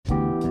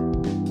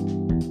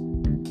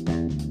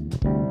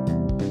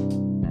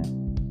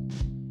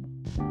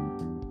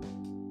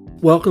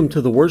Welcome to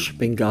the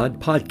Worshiping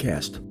God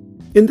podcast.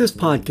 In this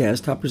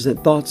podcast, I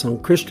present thoughts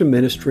on Christian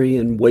ministry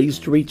and ways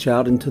to reach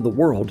out into the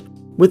world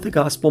with the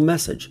gospel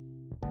message.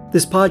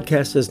 This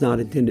podcast is not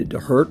intended to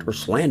hurt or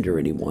slander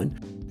anyone,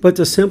 but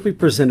to simply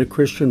present a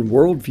Christian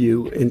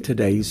worldview in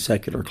today's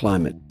secular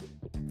climate.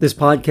 This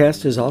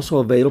podcast is also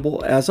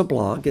available as a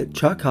blog at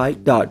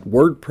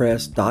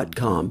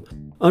chuckhite.wordpress.com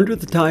under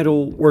the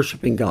title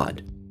Worshiping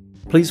God.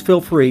 Please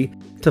feel free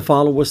to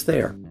follow us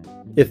there.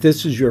 If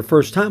this is your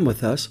first time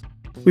with us,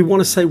 we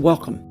want to say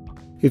welcome.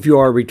 If you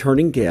are a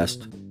returning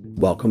guest,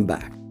 welcome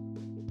back.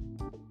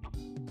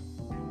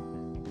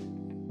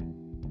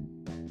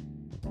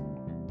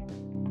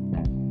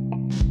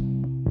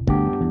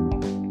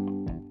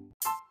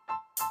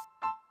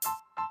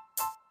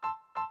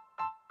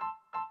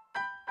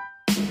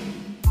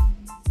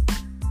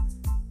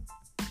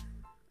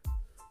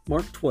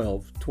 Mark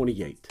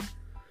 12:28.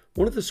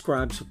 One of the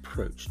scribes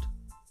approached.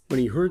 When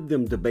he heard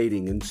them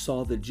debating and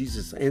saw that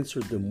Jesus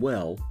answered them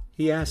well,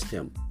 he asked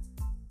him,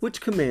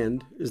 "Which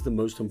command is the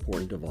most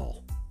important of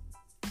all?"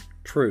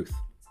 Truth.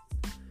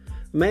 A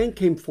man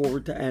came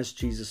forward to ask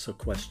Jesus a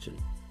question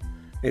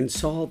and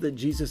saw that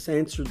Jesus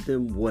answered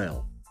them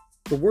well.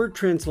 The word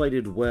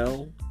translated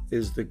well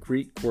is the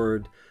Greek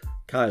word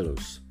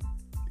kailos.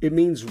 It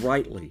means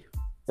rightly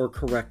or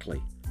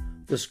correctly.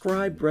 The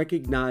scribe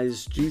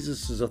recognized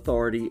Jesus'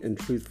 authority and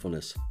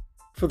truthfulness.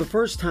 For the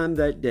first time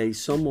that day,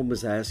 someone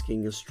was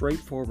asking a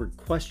straightforward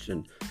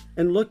question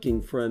and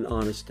looking for an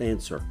honest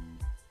answer.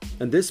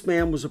 And this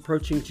man was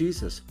approaching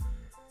Jesus.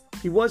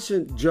 He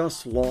wasn't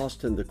just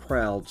lost in the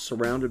crowd,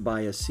 surrounded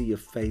by a sea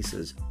of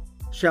faces,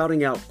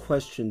 shouting out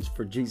questions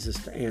for Jesus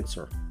to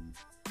answer.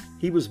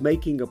 He was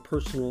making a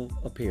personal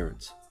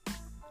appearance.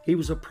 He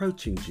was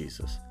approaching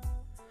Jesus.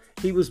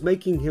 He was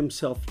making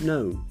himself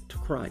known to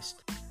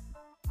Christ.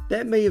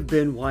 That may have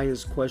been why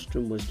his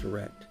question was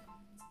direct.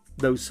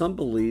 Though some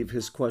believe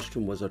his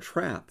question was a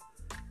trap,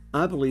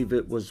 I believe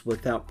it was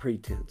without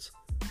pretense,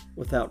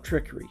 without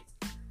trickery,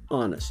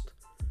 honest.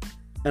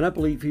 And I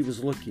believe he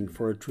was looking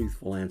for a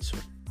truthful answer.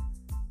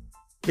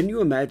 Can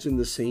you imagine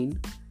the scene?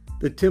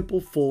 The temple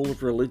full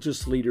of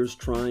religious leaders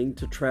trying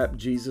to trap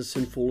Jesus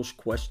in foolish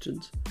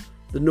questions.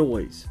 The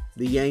noise,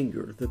 the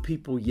anger, the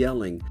people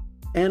yelling,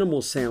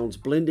 animal sounds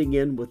blending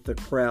in with the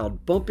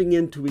crowd, bumping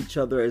into each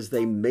other as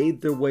they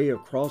made their way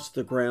across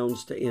the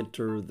grounds to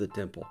enter the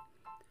temple.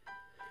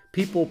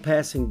 People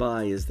passing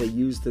by as they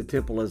used the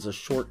temple as a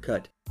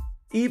shortcut,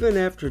 even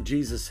after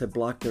Jesus had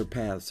blocked their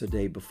paths a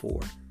day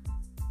before.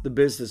 The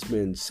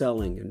businessmen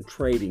selling and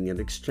trading and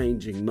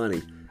exchanging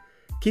money,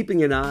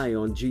 keeping an eye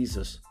on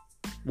Jesus,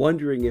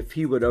 wondering if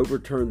he would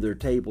overturn their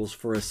tables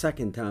for a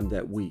second time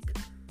that week.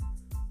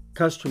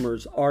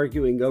 Customers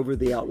arguing over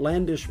the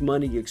outlandish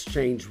money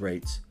exchange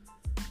rates.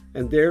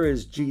 And there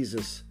is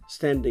Jesus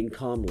standing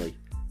calmly,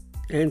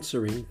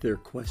 answering their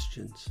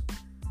questions.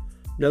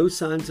 No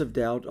signs of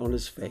doubt on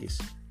his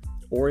face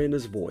or in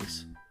his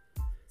voice.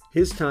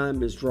 His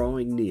time is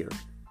drawing near.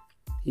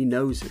 He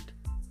knows it.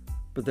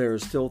 But there are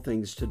still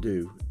things to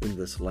do in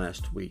this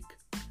last week.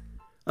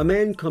 A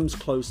man comes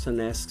close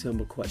and asks him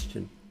a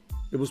question.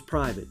 It was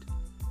private.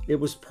 It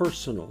was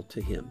personal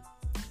to him.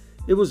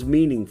 It was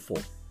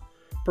meaningful.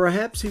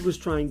 Perhaps he was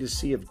trying to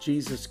see if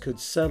Jesus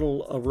could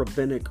settle a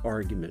rabbinic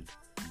argument.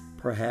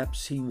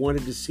 Perhaps he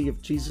wanted to see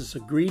if Jesus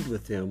agreed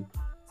with him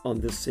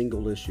on this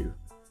single issue.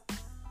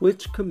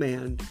 Which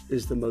command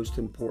is the most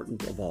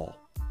important of all?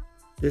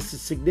 This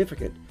is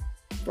significant.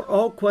 For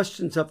all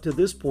questions up to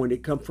this point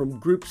had come from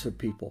groups of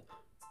people.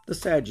 The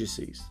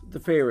Sadducees, the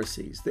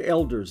Pharisees, the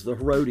elders, the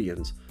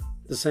Herodians,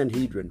 the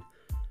Sanhedrin.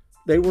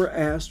 They were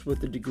asked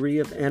with a degree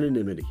of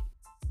anonymity.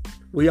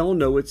 We all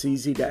know it's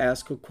easy to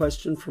ask a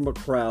question from a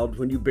crowd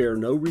when you bear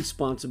no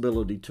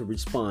responsibility to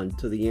respond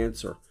to the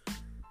answer.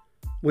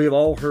 We have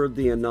all heard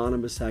the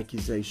anonymous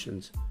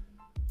accusations.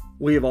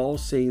 We have all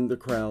seen the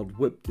crowd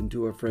whipped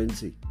into a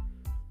frenzy.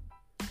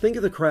 Think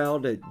of the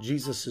crowd at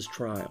Jesus'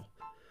 trial.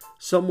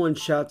 Someone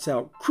shouts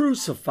out,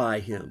 "Crucify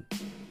him!"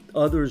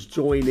 Others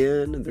join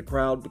in, and the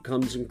crowd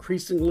becomes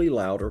increasingly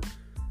louder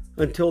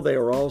until they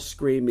are all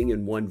screaming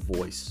in one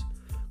voice,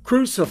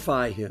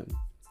 "Crucify him!"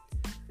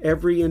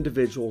 Every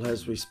individual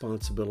has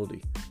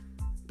responsibility,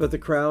 but the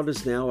crowd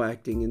is now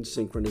acting in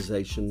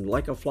synchronization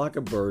like a flock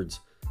of birds,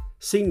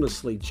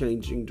 seamlessly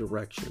changing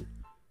direction.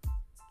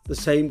 The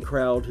same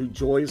crowd who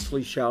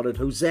joyously shouted,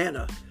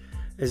 "Hosanna!"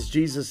 as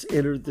Jesus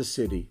entered the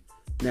city,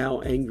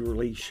 now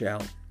angrily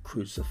shout,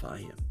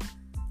 "Crucify him!"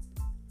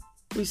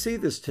 We see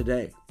this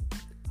today.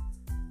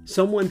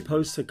 Someone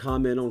posts a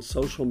comment on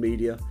social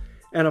media,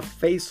 and a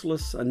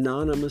faceless,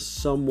 anonymous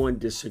someone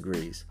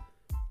disagrees.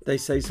 They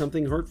say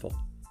something hurtful.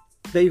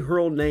 They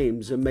hurl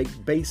names and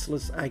make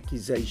baseless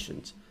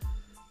accusations.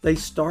 They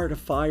start a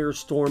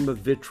firestorm of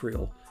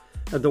vitriol,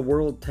 and the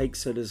world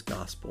takes it as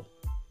gospel.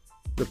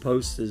 The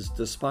post is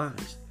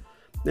despised,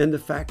 and the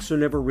facts are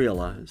never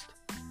realized,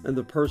 and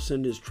the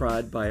person is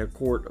tried by a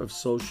court of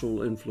social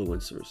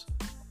influencers.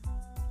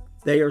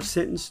 They are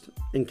sentenced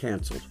and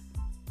canceled,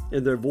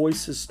 and their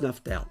voice is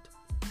snuffed out,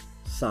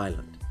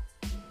 silent.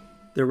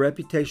 their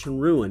reputation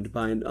ruined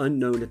by an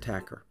unknown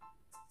attacker.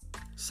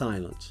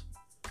 Silence.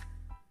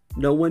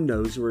 No one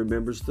knows or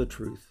remembers the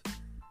truth.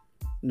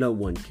 No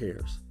one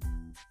cares.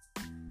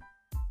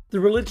 The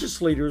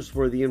religious leaders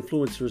were the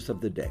influencers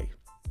of the day.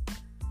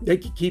 They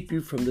could keep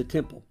you from the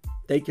temple.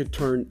 They could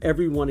turn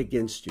everyone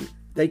against you.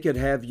 They could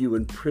have you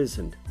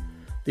imprisoned.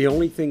 The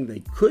only thing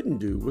they couldn't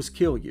do was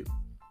kill you.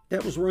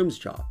 That was Rome's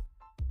job.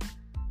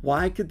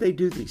 Why could they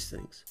do these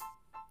things?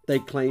 They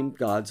claimed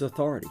God's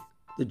authority.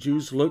 The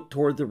Jews looked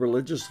toward the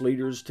religious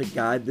leaders to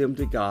guide them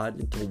to God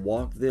and to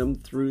walk them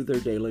through their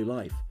daily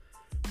life.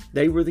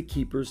 They were the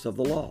keepers of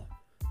the law.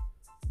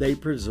 They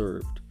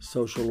preserved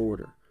social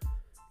order.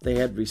 They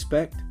had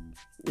respect,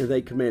 and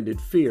they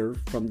commanded fear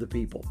from the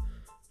people.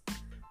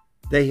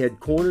 They had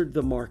cornered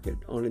the market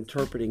on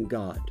interpreting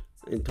God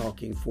and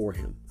talking for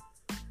Him.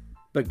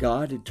 But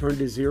God had turned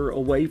His ear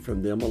away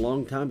from them a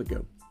long time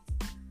ago.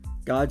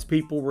 God's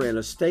people were in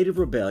a state of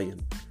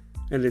rebellion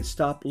and had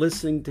stopped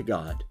listening to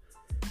God,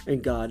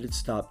 and God had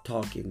stopped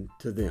talking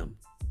to them.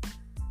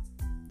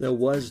 There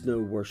was no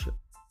worship.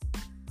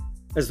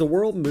 As the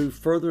world moved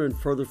further and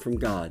further from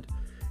God,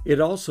 it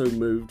also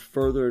moved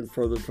further and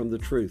further from the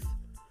truth.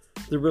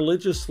 The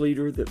religious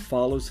leader that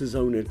follows his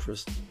own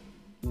interest,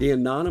 the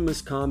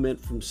anonymous comment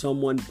from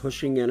someone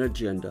pushing an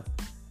agenda,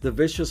 the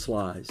vicious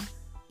lies,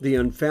 the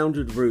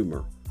unfounded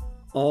rumor,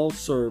 all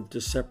serve to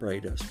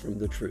separate us from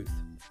the truth.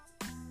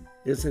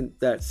 Isn't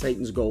that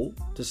Satan's goal,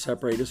 to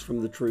separate us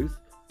from the truth?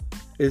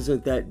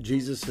 Isn't that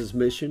Jesus'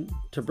 mission,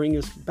 to bring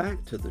us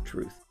back to the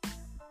truth?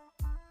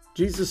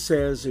 Jesus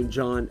says in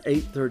John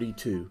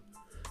 8:32,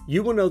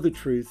 "You will know the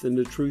truth, and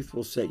the truth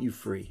will set you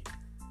free."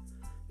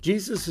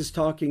 Jesus is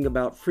talking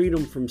about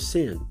freedom from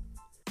sin.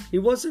 He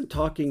wasn't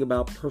talking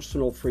about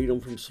personal freedom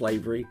from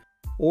slavery,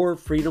 or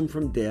freedom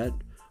from debt,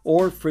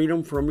 or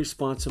freedom from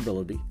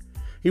responsibility.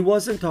 He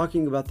wasn't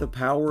talking about the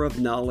power of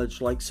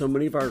knowledge like so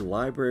many of our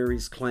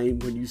libraries claim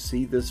when you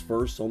see this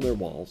verse on their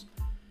walls.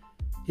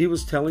 He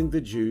was telling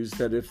the Jews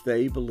that if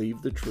they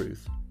believed the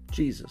truth,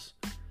 Jesus,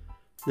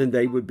 then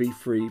they would be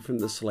free from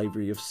the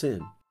slavery of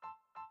sin.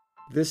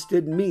 This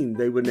didn't mean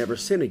they would never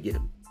sin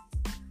again,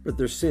 but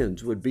their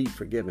sins would be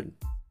forgiven.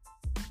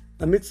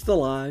 Amidst the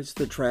lies,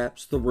 the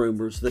traps, the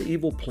rumors, the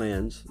evil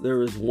plans,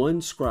 there is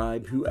one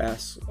scribe who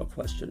asks a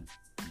question.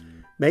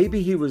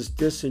 Maybe he was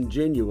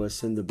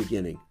disingenuous in the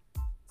beginning.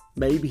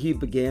 Maybe he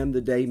began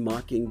the day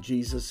mocking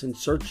Jesus and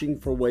searching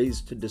for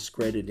ways to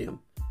discredit him.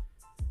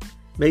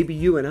 Maybe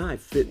you and I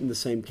fit in the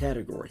same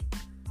category.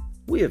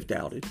 We have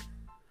doubted.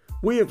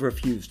 We have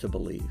refused to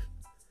believe.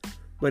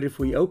 But if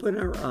we open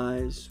our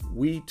eyes,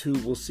 we too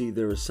will see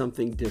there is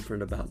something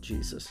different about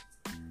Jesus.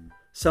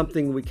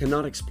 Something we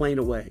cannot explain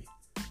away.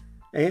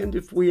 And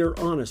if we are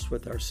honest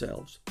with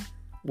ourselves,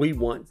 we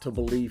want to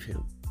believe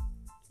Him.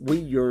 We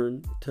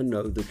yearn to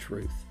know the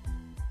truth.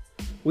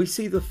 We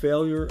see the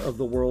failure of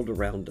the world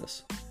around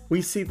us.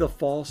 We see the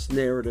false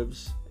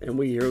narratives, and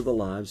we hear the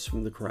lies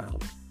from the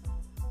crowd.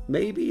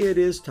 Maybe it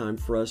is time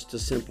for us to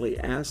simply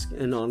ask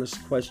an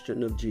honest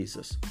question of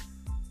Jesus.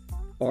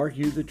 Are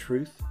you the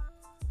truth?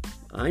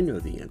 I know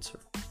the answer.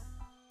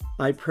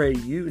 I pray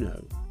you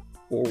know,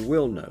 or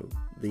will know,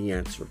 the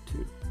answer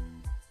too.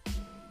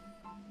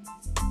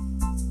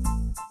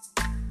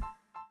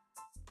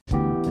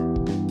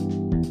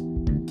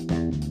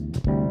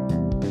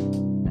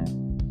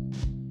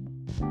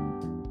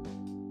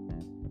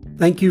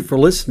 Thank you for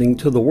listening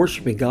to the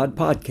Worshiping God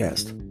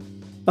podcast.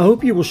 I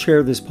hope you will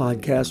share this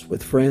podcast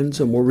with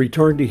friends and will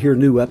return to hear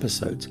new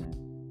episodes.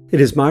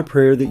 It is my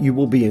prayer that you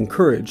will be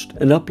encouraged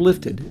and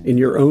uplifted in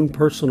your own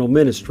personal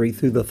ministry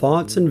through the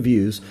thoughts and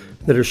views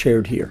that are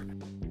shared here.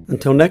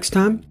 Until next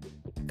time,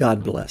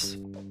 God bless.